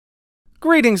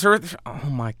Greetings, Earth.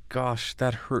 Oh my gosh,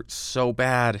 that hurts so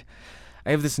bad. I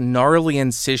have this gnarly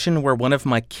incision where one of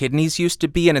my kidneys used to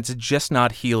be, and it's just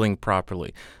not healing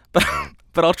properly.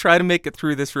 But I'll try to make it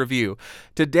through this review.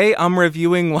 Today, I'm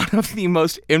reviewing one of the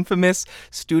most infamous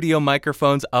studio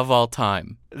microphones of all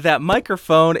time. That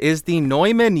microphone is the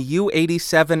Neumann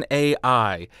U87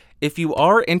 AI. If you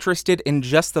are interested in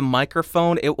just the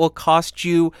microphone, it will cost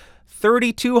you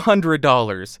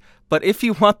 $3,200. But if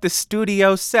you want the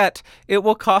studio set, it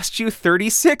will cost you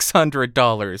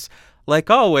 $3,600. Like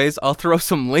always, I'll throw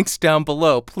some links down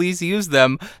below. Please use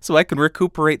them so I can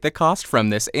recuperate the cost from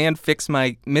this and fix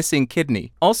my missing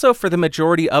kidney. Also, for the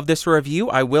majority of this review,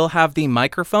 I will have the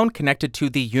microphone connected to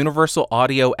the Universal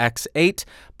Audio X8,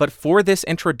 but for this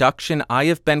introduction, I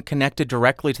have been connected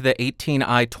directly to the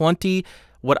 18i20,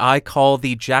 what I call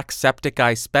the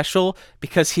Jacksepticeye Special,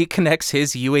 because he connects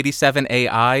his U87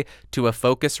 AI to a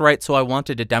Focusrite, so I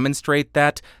wanted to demonstrate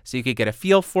that so you could get a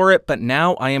feel for it. But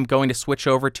now I am going to switch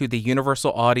over to the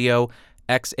Universal Audio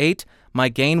X8. My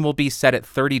gain will be set at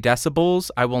 30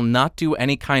 decibels. I will not do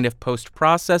any kind of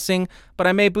post-processing, but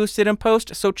I may boost it in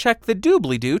post, so check the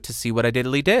doobly-doo to see what I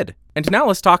diddly did. And now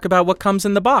let's talk about what comes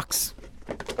in the box.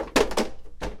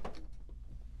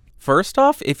 First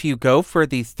off, if you go for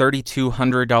the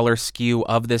 $3,200 SKU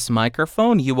of this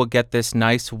microphone, you will get this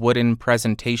nice wooden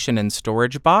presentation and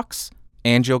storage box,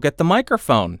 and you'll get the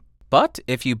microphone. But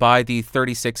if you buy the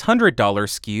 $3,600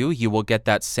 SKU, you will get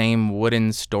that same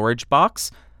wooden storage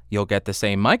box, you'll get the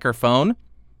same microphone,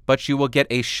 but you will get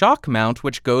a shock mount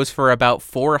which goes for about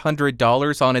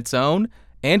 $400 on its own,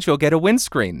 and you'll get a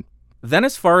windscreen. Then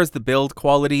as far as the build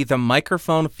quality, the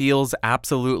microphone feels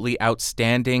absolutely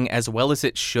outstanding, as well as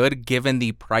it should given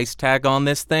the price tag on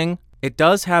this thing. It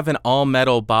does have an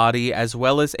all-metal body, as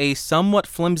well as a somewhat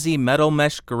flimsy metal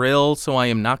mesh grill, so I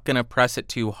am not going to press it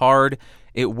too hard.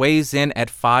 It weighs in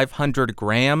at 500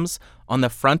 grams. On the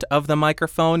front of the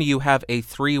microphone, you have a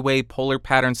 3-way polar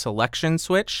pattern selection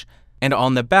switch. And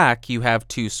on the back, you have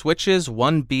 2 switches,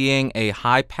 one being a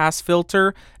high-pass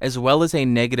filter, as well as a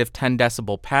negative 10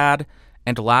 decibel pad.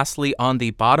 And lastly, on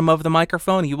the bottom of the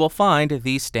microphone, you will find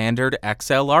the standard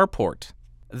XLR port.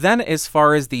 Then, as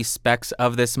far as the specs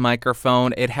of this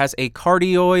microphone, it has a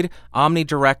cardioid,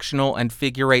 omnidirectional, and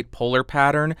figure-8 polar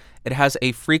pattern. It has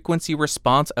a frequency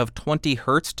response of 20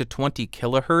 Hz to 20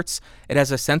 kHz. It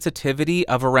has a sensitivity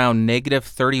of around negative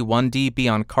 31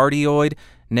 dB on cardioid,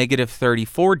 negative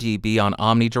 34 dB on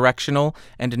omnidirectional,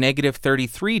 and negative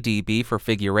 33 dB for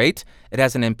figure-8. It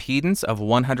has an impedance of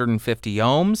 150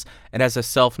 ohms. It has a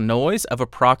self-noise of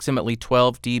approximately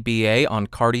 12 dBA on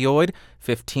cardioid,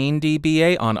 15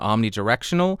 dBA on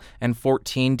omnidirectional, and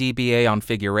 14 dBA on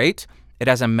figure-8. It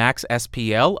has a max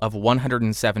SPL of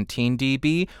 117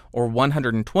 dB or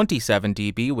 127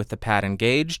 dB with the pad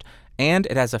engaged, and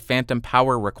it has a phantom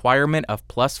power requirement of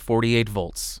plus 48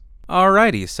 volts.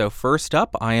 Alrighty, so first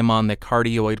up, I am on the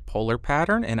cardioid polar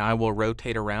pattern, and I will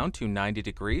rotate around to 90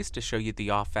 degrees to show you the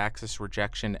off-axis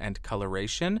rejection and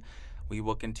coloration. We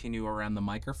will continue around the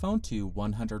microphone to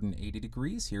 180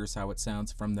 degrees. Here's how it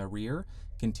sounds from the rear.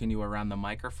 Continue around the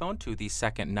microphone to the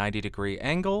second 90-degree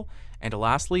angle. And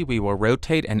lastly, we will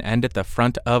rotate and end at the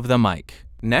front of the mic.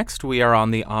 Next, we are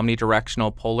on the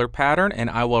omnidirectional polar pattern, and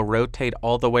I will rotate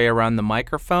all the way around the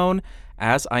microphone.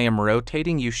 As I am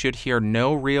rotating, you should hear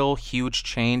no real huge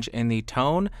change in the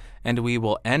tone, and we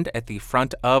will end at the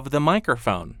front of the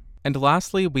microphone. And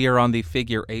lastly, we are on the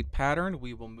figure-8 pattern.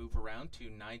 We will move around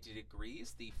to 90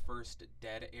 degrees, the first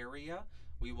dead area.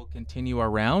 We will continue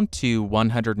around to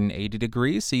 180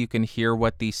 degrees so you can hear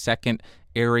what the second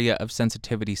area of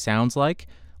sensitivity sounds like.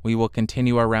 We will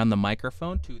continue around the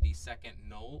microphone to the second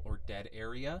null or dead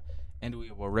area, and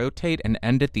we will rotate and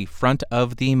end at the front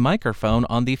of the microphone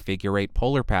on the figure-8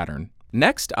 polar pattern.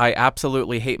 Next, I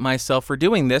absolutely hate myself for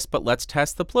doing this, but let's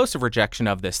test the plosive rejection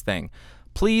of this thing.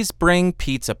 Please bring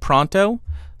pizza pronto.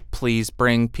 Please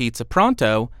bring pizza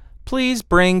pronto. Please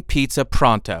bring pizza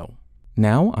pronto.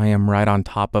 Now I am right on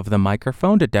top of the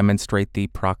microphone to demonstrate the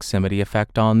proximity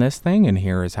effect on this thing, and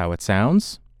here is how it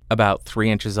sounds. About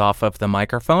 3 inches off of the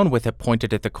microphone with it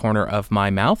pointed at the corner of my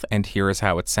mouth, and here is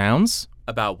how it sounds.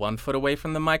 About 1 foot away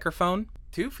from the microphone,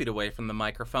 2 feet away from the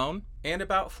microphone, and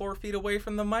about 4 feet away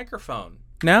from the microphone.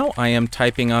 Now I am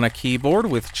typing on a keyboard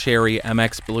with Cherry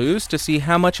MX Blues to see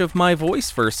how much of my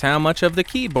voice versus how much of the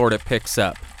keyboard it picks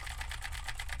up.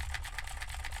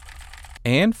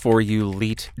 And for you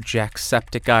elite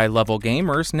Jacksepticeye level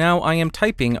gamers, now I am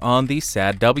typing on the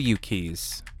sad W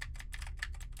keys.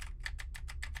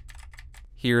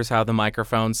 Here's how the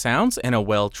microphone sounds in a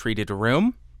well-treated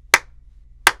room.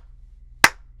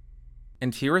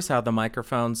 And here is how the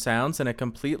microphone sounds in a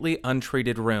completely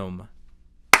untreated room.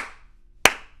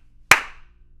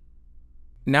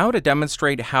 Now to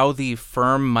demonstrate how the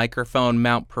firm microphone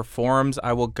mount performs,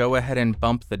 I will go ahead and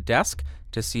bump the desk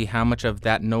to see how much of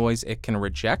that noise it can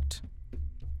reject.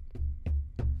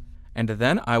 And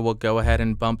then I will go ahead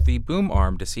and bump the boom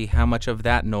arm to see how much of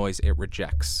that noise it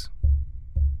rejects.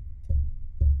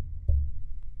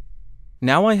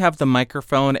 Now I have the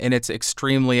microphone in its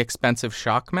extremely expensive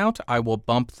shock mount. I will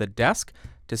bump the desk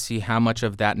to see how much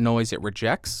of that noise it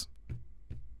rejects.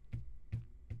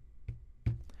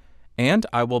 And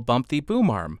I will bump the boom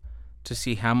arm to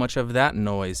see how much of that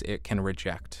noise it can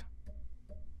reject.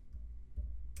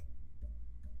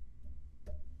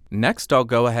 Next, I'll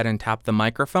go ahead and tap the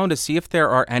microphone to see if there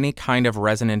are any kind of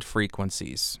resonant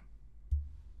frequencies.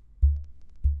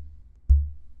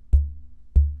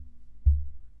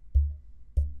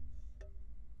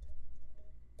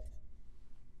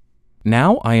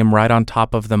 Now I am right on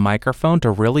top of the microphone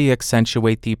to really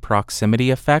accentuate the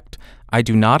proximity effect. I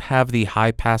do not have the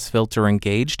high-pass filter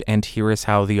engaged, and here is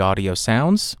how the audio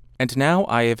sounds. And now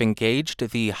I have engaged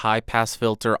the high-pass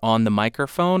filter on the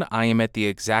microphone. I am at the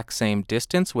exact same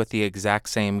distance with the exact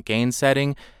same gain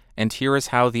setting, and here is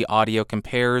how the audio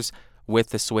compares with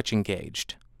the switch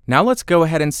engaged. Now let's go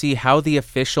ahead and see how the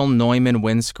official Neumann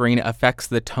windscreen affects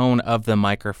the tone of the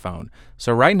microphone.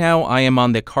 So right now I am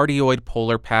on the cardioid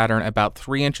polar pattern about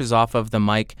 3 inches off of the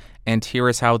mic, and here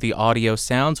is how the audio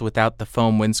sounds without the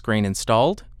foam windscreen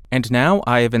installed. And now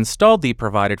I have installed the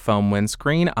provided foam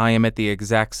windscreen. I am at the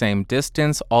exact same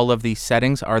distance. All of these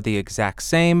settings are the exact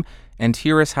same, and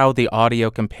here is how the audio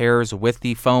compares with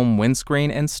the foam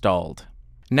windscreen installed.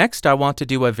 Next, I want to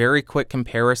do a very quick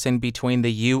comparison between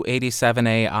the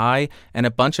U87AI and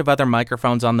a bunch of other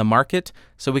microphones on the market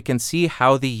so we can see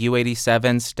how the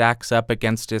U87 stacks up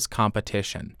against its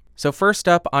competition. So first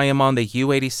up, I am on the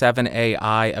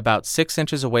U87AI about 6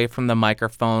 inches away from the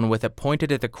microphone with it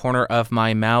pointed at the corner of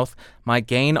my mouth. My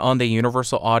gain on the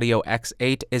Universal Audio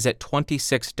X8 is at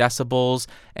 26 decibels,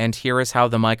 and here is how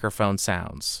the microphone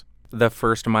sounds. The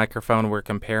first microphone we're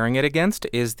comparing it against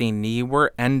is the Neumann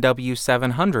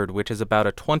NW700, which is about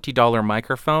a $20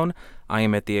 microphone. I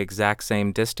am at the exact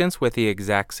same distance with the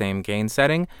exact same gain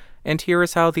setting, and here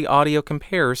is how the audio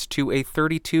compares to a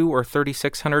 $3,200 or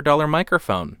 $3,600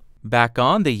 microphone. Back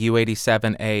on the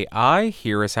U87AI,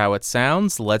 here is how it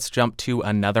sounds. Let's jump to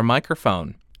another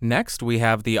microphone. Next, we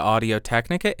have the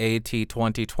Audio-Technica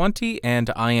AT2020, and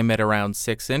I am at around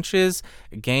 6 inches,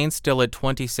 gain still at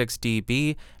 26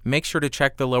 dB. Make sure to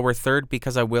check the lower third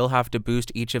because I will have to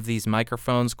boost each of these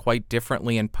microphones quite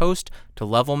differently in post to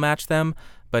level match them,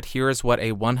 but here is what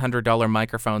a $100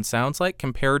 microphone sounds like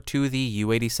compared to the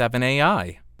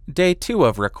U87AI. Day 2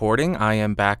 of recording, I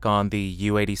am back on the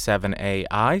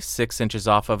U87AI, 6 inches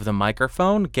off of the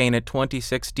microphone, gain at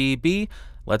 26 dB.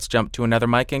 Let's jump to another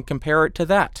mic and compare it to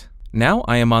that. Now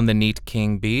I am on the Neat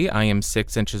King B. I am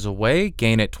 6 inches away,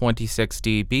 gain at 26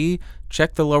 dB.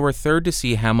 Check the lower third to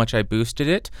see how much I boosted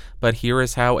it, but here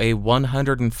is how a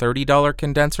 $130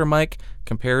 condenser mic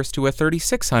compares to a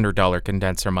 $3,600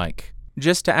 condenser mic.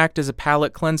 Just to act as a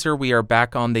palate cleanser, we are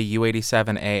back on the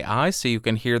U87AI so you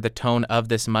can hear the tone of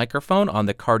this microphone on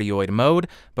the cardioid mode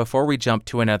before we jump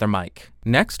to another mic.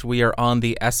 Next, we are on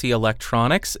the SE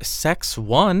Electronics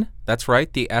SEX1. That's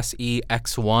right, the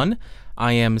SEX1.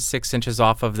 I am 6 inches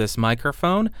off of this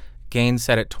microphone, gain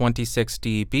set at 26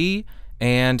 dB,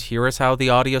 and here is how the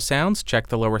audio sounds. Check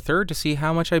the lower third to see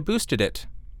how much I boosted it.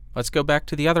 Let's go back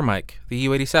to the other mic, the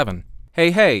U87.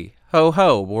 Hey, ho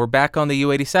ho, we're back on the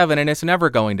U87 and it's never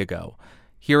going to go.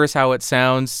 Here is how it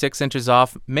sounds, 6 inches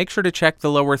off. Make sure to check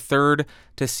the lower third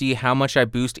to see how much I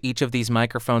boost each of these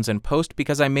microphones in post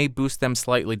because I may boost them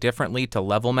slightly differently to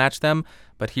level match them,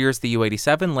 but here's the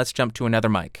U87. Let's jump to another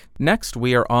mic. Next,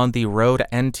 we are on the Rode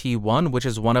NT1, which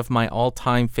is one of my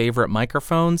all-time favorite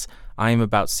microphones. I am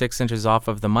about 6 inches off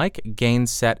of the mic, gain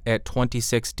set at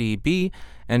 26 dB,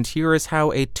 and here is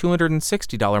how a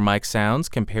 $260 mic sounds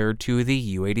compared to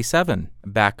the U87.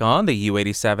 Back on the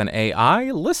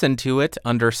U87AI, listen to it,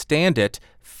 understand it,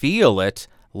 feel it,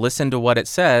 listen to what it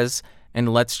says,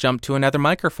 and let's jump to another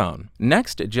microphone.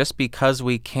 Next, just because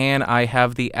we can, I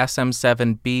have the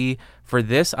SM7B. For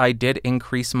this, I did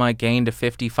increase my gain to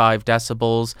 55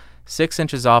 decibels, 6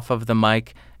 inches off of the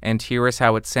mic, and here is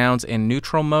how it sounds in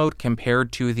neutral mode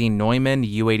compared to the Neumann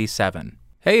U87.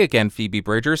 Hey again, Phoebe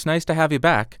Bridgers, nice to have you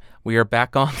back. We are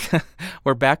back on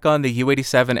we're back on the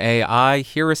U87AI.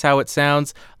 Here is how it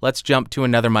sounds. Let's jump to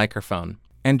another microphone.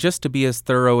 And just to be as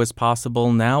thorough as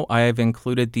possible, now I have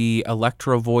included the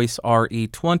Electro Voice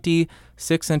RE20,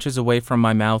 6 inches away from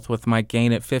my mouth with my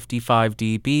gain at 55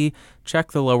 dB.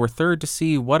 Check the lower third to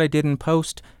see what I did in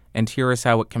post, and here is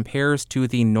how it compares to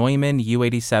the Neumann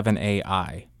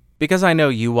U87AI. Because I know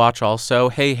you watch also,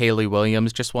 hey Haley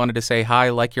Williams, just wanted to say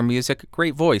hi, like your music,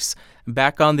 great voice.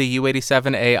 Back on the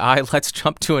U87 AI, let's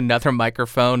jump to another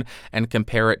microphone and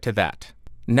compare it to that.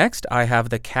 Next, I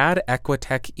have the CAD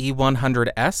Equitech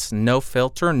E100S, no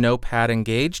filter, no pad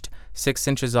engaged, 6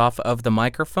 inches off of the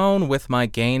microphone with my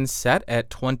gain set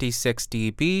at 26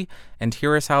 dB, and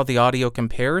here is how the audio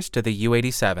compares to the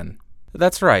U87.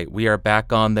 That's right, we are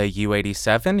back on the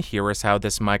U87. Here is how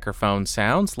this microphone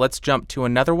sounds. Let's jump to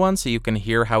another one so you can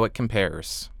hear how it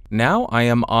compares. Now I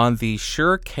am on the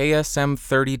Shure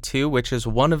KSM32, which is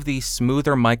one of the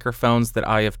smoother microphones that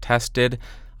I have tested.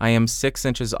 I am 6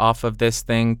 inches off of this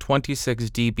thing, 26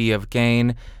 dB of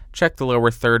gain. Check the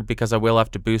lower third because I will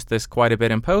have to boost this quite a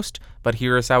bit in post, but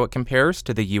here is how it compares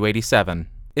to the U87.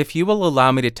 If you will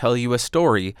allow me to tell you a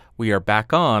story, we are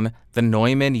back on the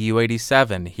Neumann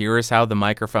U87. Here is how the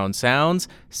microphone sounds,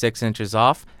 6 inches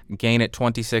off, gain at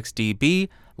 26 dB.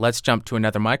 Let's jump to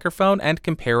another microphone and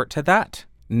compare it to that.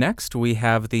 Next, we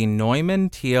have the Neumann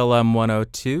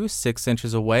TLM102, 6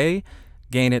 inches away,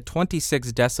 gain at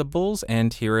 26 decibels,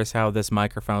 and here is how this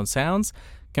microphone sounds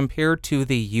compared to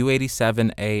the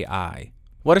U87 AI.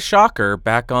 What a shocker,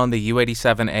 back on the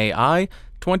U87 AI,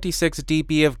 26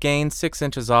 dB of gain, 6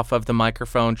 inches off of the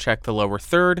microphone, check the lower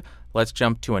third. Let's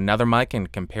jump to another mic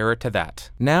and compare it to that.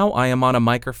 Now I am on a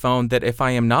microphone that, if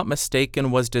I am not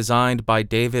mistaken, was designed by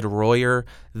David Royer.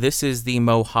 This is the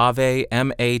Mojave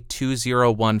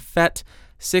MA201 FET,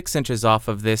 6 inches off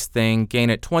of this thing,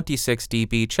 gain at 26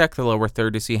 dB, check the lower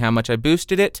third to see how much I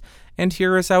boosted it, and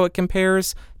here is how it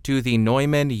compares to the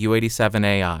Neumann U87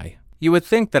 AI. You would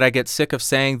think that I get sick of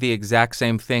saying the exact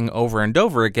same thing over and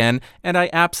over again, and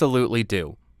I absolutely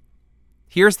do.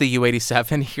 Here's the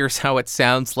U87, here's how it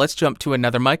sounds. Let's jump to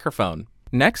another microphone.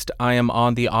 Next, I am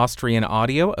on the Austrian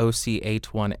Audio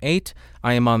OC818.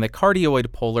 I am on the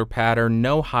cardioid polar pattern,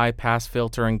 no high pass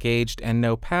filter engaged and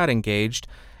no pad engaged.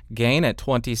 Gain at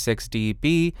 26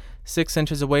 dB, 6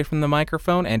 inches away from the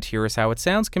microphone, and here is how it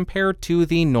sounds compared to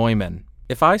the Neumann.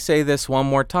 If I say this one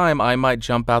more time, I might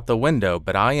jump out the window,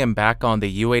 but I am back on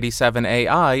the U87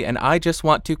 AI, and I just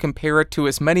want to compare it to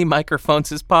as many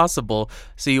microphones as possible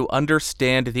so you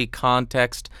understand the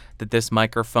context that this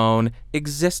microphone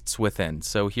exists within.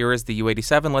 So here is the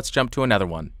U87. Let's jump to another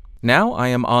one. Now I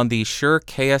am on the Shure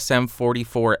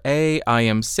KSM44A. I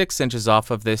am 6 inches off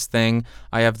of this thing.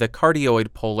 I have the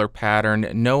cardioid polar pattern,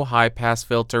 no high pass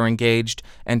filter engaged,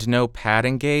 and no pad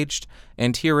engaged.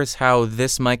 And here is how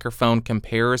this microphone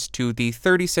compares to the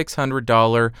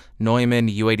 $3,600 Neumann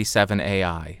U87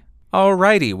 AI.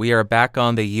 Alrighty, we are back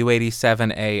on the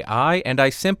U87 AI, and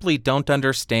I simply don't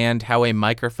understand how a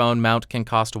microphone mount can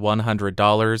cost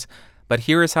 $100. But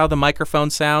here is how the microphone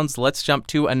sounds. Let's jump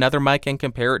to another mic and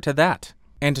compare it to that.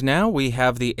 And now we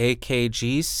have the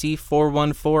AKG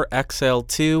C414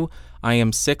 XL2. I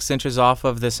am 6 inches off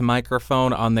of this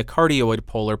microphone on the cardioid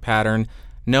polar pattern,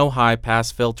 no high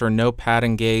pass filter, no pad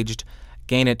engaged,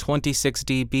 gain at 26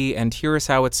 dB, and here is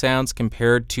how it sounds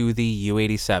compared to the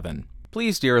U87.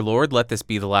 Please, dear Lord, let this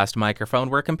be the last microphone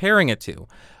we're comparing it to.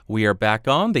 We are back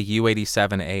on the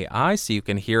U87 AI, so you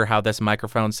can hear how this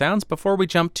microphone sounds before we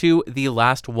jump to the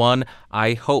last one,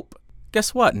 I hope.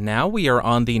 Guess what? Now we are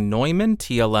on the Neumann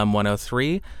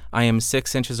TLM103. I am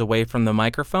 6 inches away from the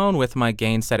microphone with my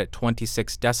gain set at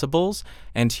 26 decibels,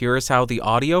 and here is how the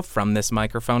audio from this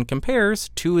microphone compares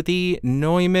to the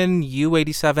Neumann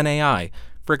U87 AI.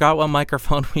 Forgot what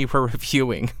microphone we were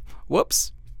reviewing.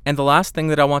 Whoops. And the last thing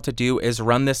that I want to do is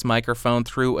run this microphone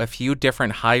through a few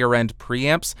different higher-end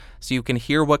preamps so you can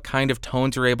hear what kind of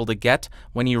tones you're able to get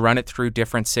when you run it through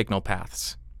different signal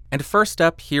paths. And first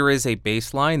up, here is a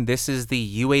baseline. This is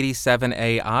the U87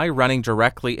 AI running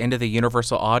directly into the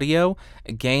Universal Audio,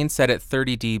 gain set at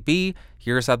 30 dB.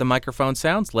 Here's how the microphone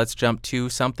sounds. Let's jump to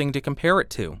something to compare it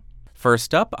to.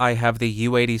 First up, I have the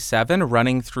U87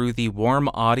 running through the Warm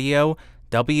Audio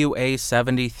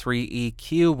WA73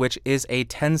 EQ, which is a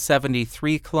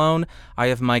 1073 clone. I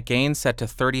have my gain set to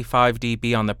 35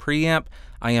 dB on the preamp.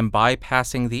 I am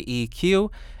bypassing the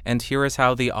EQ, and here is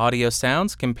how the audio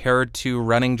sounds compared to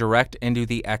running direct into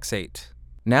the X8.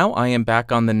 Now I am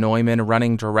back on the Neumann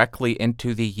running directly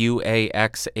into the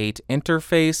UAX8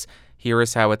 interface. Here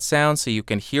is how it sounds so you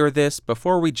can hear this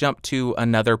before we jump to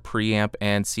another preamp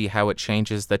and see how it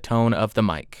changes the tone of the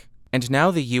mic. And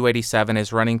now the U87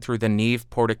 is running through the Neve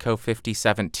Portico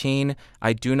 5017.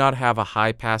 I do not have a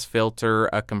high-pass filter,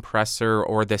 a compressor,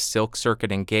 or the silk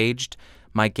circuit engaged.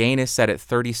 My gain is set at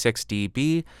 36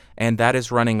 dB, and that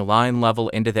is running line level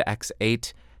into the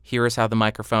X8. Here is how the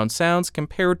microphone sounds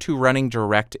compared to running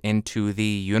direct into the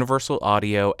Universal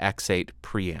Audio X8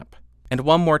 preamp. And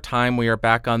one more time, we are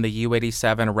back on the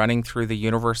U87 running through the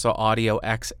Universal Audio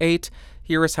X8.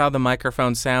 Here is how the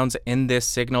microphone sounds in this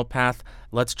signal path.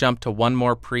 Let's jump to one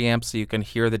more preamp so you can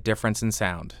hear the difference in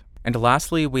sound. And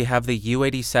lastly, we have the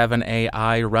U87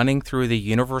 AI running through the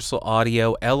Universal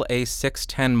Audio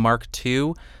LA610 Mark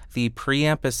II. The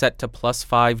preamp is set to plus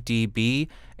 5 dB,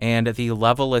 and the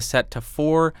level is set to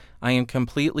 4. I am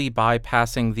completely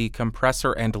bypassing the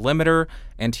compressor and limiter,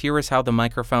 and here is how the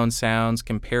microphone sounds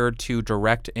compared to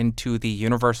direct into the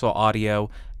Universal Audio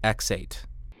X8.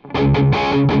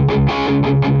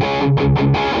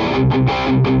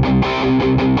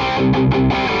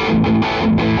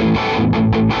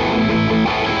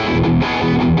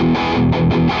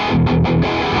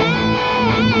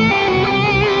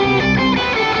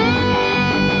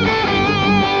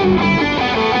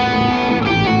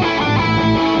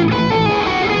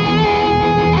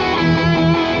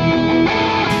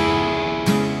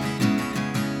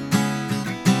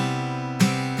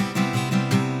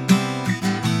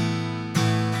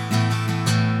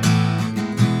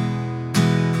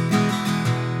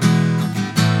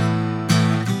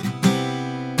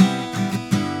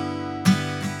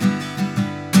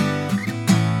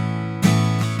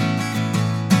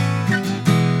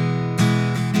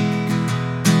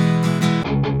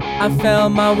 I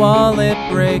felt my wallet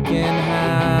break in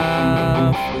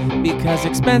half because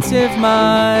expensive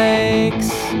mics,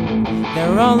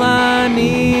 they're all I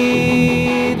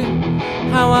need.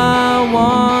 How I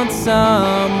want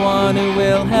someone who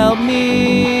will help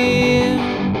me.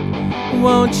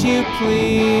 Won't you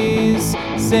please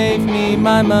save me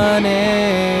my money?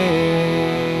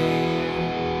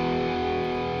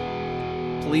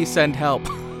 Please send help.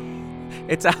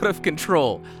 It's out of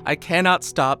control. I cannot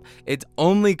stop. It's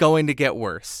only going to get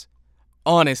worse.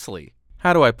 Honestly.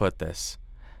 How do I put this?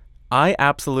 I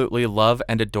absolutely love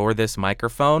and adore this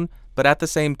microphone, but at the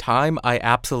same time, I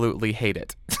absolutely hate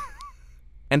it.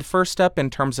 And first up, in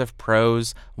terms of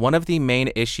pros, one of the main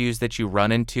issues that you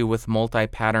run into with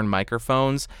multi-pattern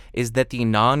microphones is that the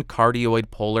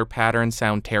non-cardioid polar patterns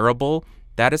sound terrible.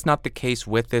 That is not the case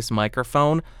with this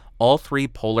microphone. All three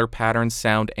polar patterns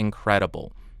sound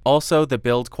incredible. Also, the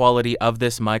build quality of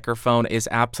this microphone is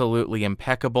absolutely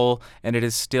impeccable, and it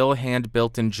is still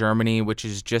hand-built in Germany, which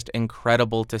is just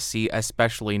incredible to see,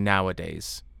 especially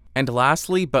nowadays. And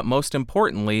lastly, but most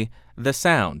importantly, the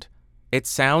sound. It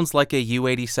sounds like a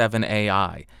U87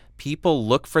 AI. People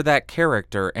look for that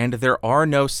character, and there are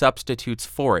no substitutes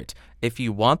for it. If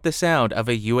you want the sound of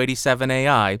a U87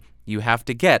 AI, you have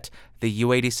to get the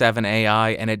U87 AI,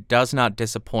 and it does not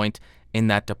disappoint in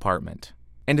that department.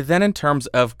 And then in terms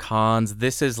of cons,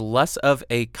 this is less of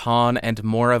a con and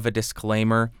more of a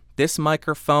disclaimer. This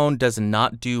microphone does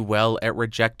not do well at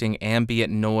rejecting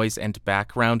ambient noise and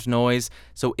background noise,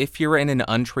 so if you're in an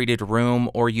untreated room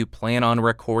or you plan on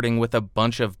recording with a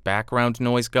bunch of background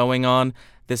noise going on,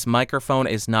 this microphone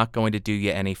is not going to do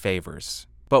you any favors.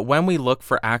 But when we look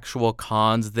for actual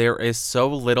cons, there is so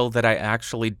little that I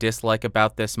actually dislike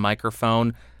about this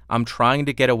microphone. I'm trying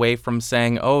to get away from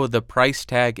saying, oh, the price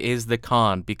tag is the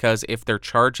con, because if they're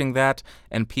charging that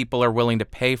and people are willing to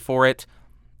pay for it,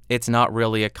 it's not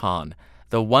really a con.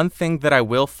 The one thing that I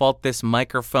will fault this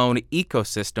microphone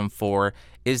ecosystem for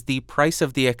is the price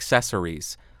of the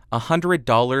accessories.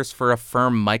 $100 for a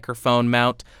firm microphone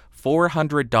mount,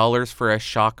 $400 for a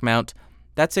shock mount.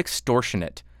 That's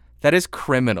extortionate. That is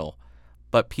criminal.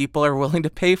 But people are willing to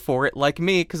pay for it like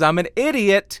me because I'm an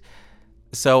idiot.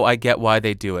 So I get why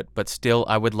they do it, but still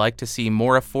I would like to see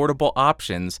more affordable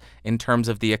options in terms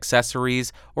of the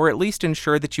accessories, or at least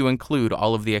ensure that you include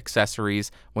all of the accessories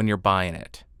when you're buying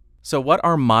it. So what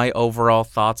are my overall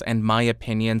thoughts and my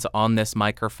opinions on this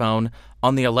microphone?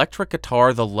 On the electric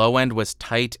guitar, the low end was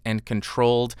tight and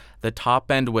controlled, the top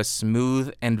end was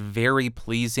smooth and very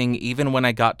pleasing even when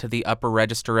I got to the upper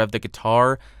register of the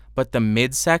guitar, but the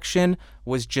midsection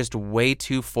was just way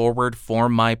too forward for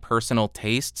my personal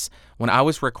tastes. When I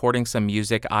was recording some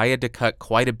music, I had to cut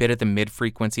quite a bit of the mid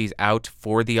frequencies out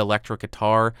for the electric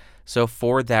guitar, so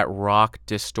for that rock,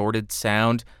 distorted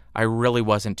sound, I really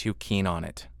wasn't too keen on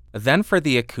it. Then for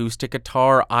the acoustic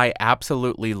guitar, I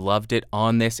absolutely loved it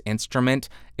on this instrument.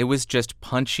 It was just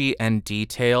punchy and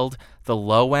detailed. The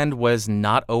low end was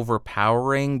not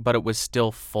overpowering, but it was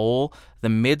still full. The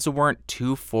mids weren't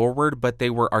too forward, but they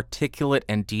were articulate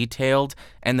and detailed.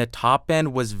 And the top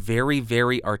end was very,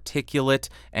 very articulate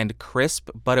and crisp,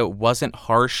 but it wasn't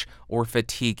harsh or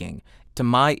fatiguing. To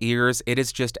my ears, it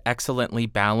is just excellently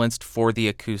balanced for the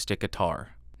acoustic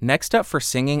guitar. Next up for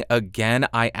singing, again,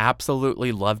 I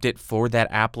absolutely loved it for that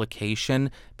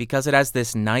application because it has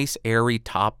this nice airy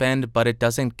top end, but it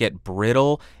doesn't get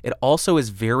brittle. It also is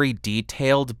very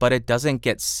detailed, but it doesn't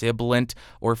get sibilant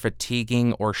or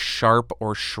fatiguing or sharp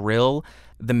or shrill.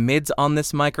 The mids on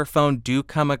this microphone do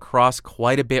come across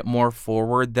quite a bit more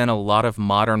forward than a lot of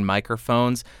modern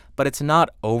microphones, but it's not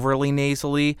overly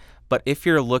nasally. But if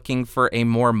you're looking for a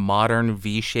more modern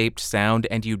V-shaped sound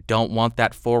and you don't want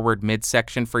that forward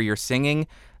midsection for your singing,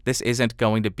 this isn't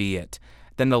going to be it.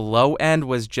 Then the low end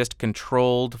was just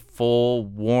controlled, full,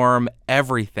 warm,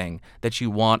 everything that you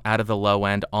want out of the low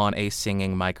end on a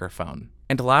singing microphone.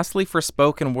 And lastly, for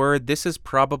spoken word, this is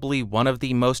probably one of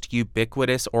the most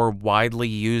ubiquitous or widely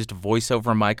used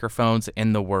voiceover microphones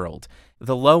in the world.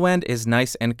 The low end is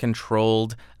nice and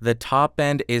controlled. The top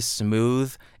end is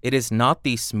smooth. It is not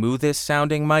the smoothest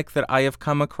sounding mic that I have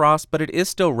come across, but it is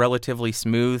still relatively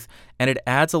smooth, and it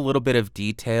adds a little bit of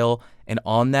detail. And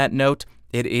on that note,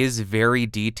 it is very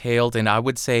detailed, and I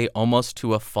would say almost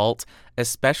to a fault,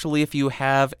 especially if you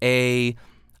have a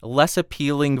less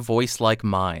appealing voice like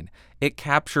mine. It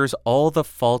captures all the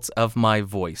faults of my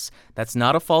voice. That's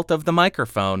not a fault of the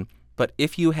microphone, but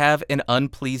if you have an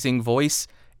unpleasing voice,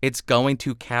 it's going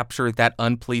to capture that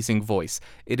unpleasing voice.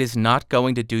 It is not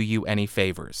going to do you any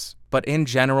favors. But in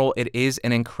general, it is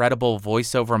an incredible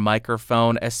voiceover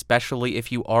microphone, especially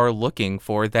if you are looking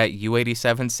for that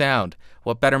U87 sound.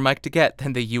 What better mic to get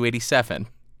than the U87?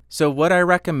 So would I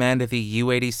recommend the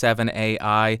U87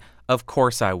 AI? Of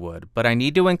course I would, but I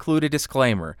need to include a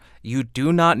disclaimer. You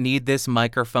do not need this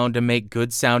microphone to make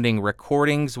good sounding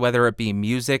recordings, whether it be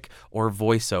music or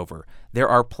voiceover. There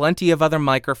are plenty of other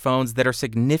microphones that are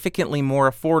significantly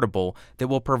more affordable that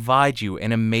will provide you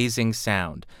an amazing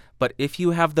sound. But if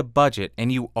you have the budget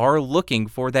and you are looking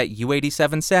for that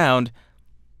U87 sound,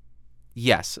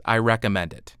 yes, I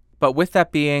recommend it. But with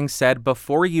that being said,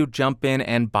 before you jump in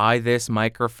and buy this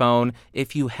microphone,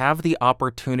 if you have the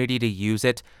opportunity to use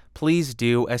it, please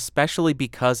do, especially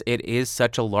because it is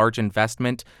such a large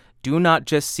investment. Do not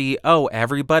just see, oh,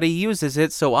 everybody uses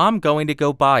it, so I'm going to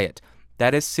go buy it.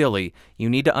 That is silly. You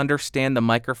need to understand the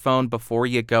microphone before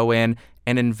you go in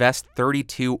and invest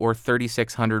 $3,200 or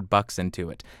 $3,600 into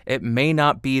it. It may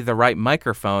not be the right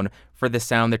microphone for the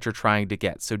sound that you're trying to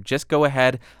get. So just go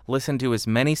ahead, listen to as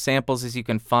many samples as you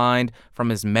can find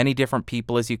from as many different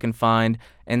people as you can find,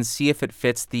 and see if it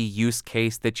fits the use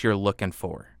case that you're looking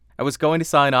for. I was going to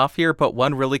sign off here, but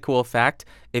one really cool fact,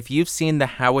 if you've seen the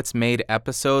How It's Made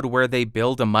episode where they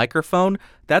build a microphone,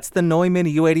 that's the Neumann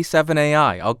U87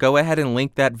 AI. I'll go ahead and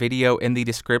link that video in the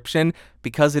description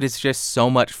because it is just so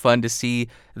much fun to see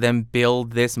them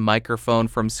build this microphone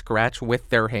from scratch with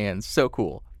their hands. So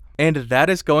cool. And that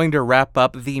is going to wrap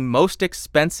up the most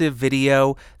expensive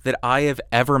video that I have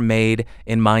ever made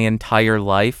in my entire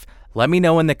life. Let me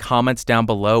know in the comments down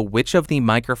below which of the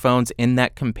microphones in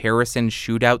that comparison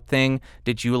shootout thing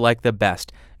did you like the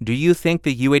best. Do you think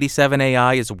the U87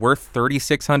 AI is worth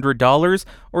 $3,600,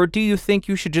 or do you think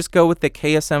you should just go with the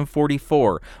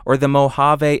KSM-44 or the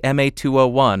Mojave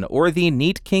MA201 or the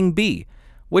Neat King B?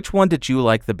 Which one did you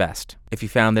like the best? If you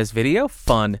found this video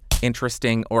fun,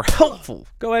 interesting, or helpful,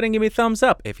 go ahead and give me a thumbs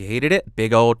up. If you hated it,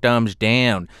 big old thumbs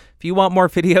down. If you want more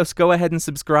videos, go ahead and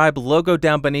subscribe, logo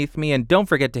down beneath me, and don't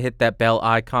forget to hit that bell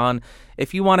icon.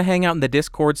 If you want to hang out in the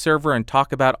Discord server and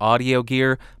talk about audio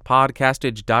gear,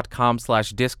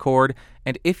 podcastage.com/Discord.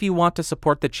 And if you want to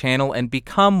support the channel and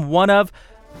become one of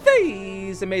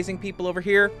these amazing people over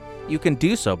here, you can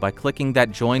do so by clicking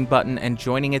that join button and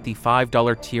joining at the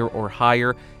 $5 tier or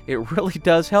higher. It really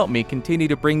does help me continue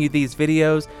to bring you these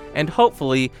videos and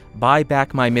hopefully buy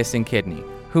back my missing kidney.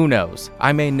 Who knows?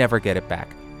 I may never get it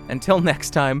back. Until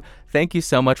next time, thank you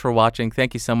so much for watching.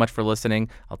 Thank you so much for listening.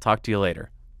 I'll talk to you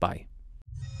later. Bye.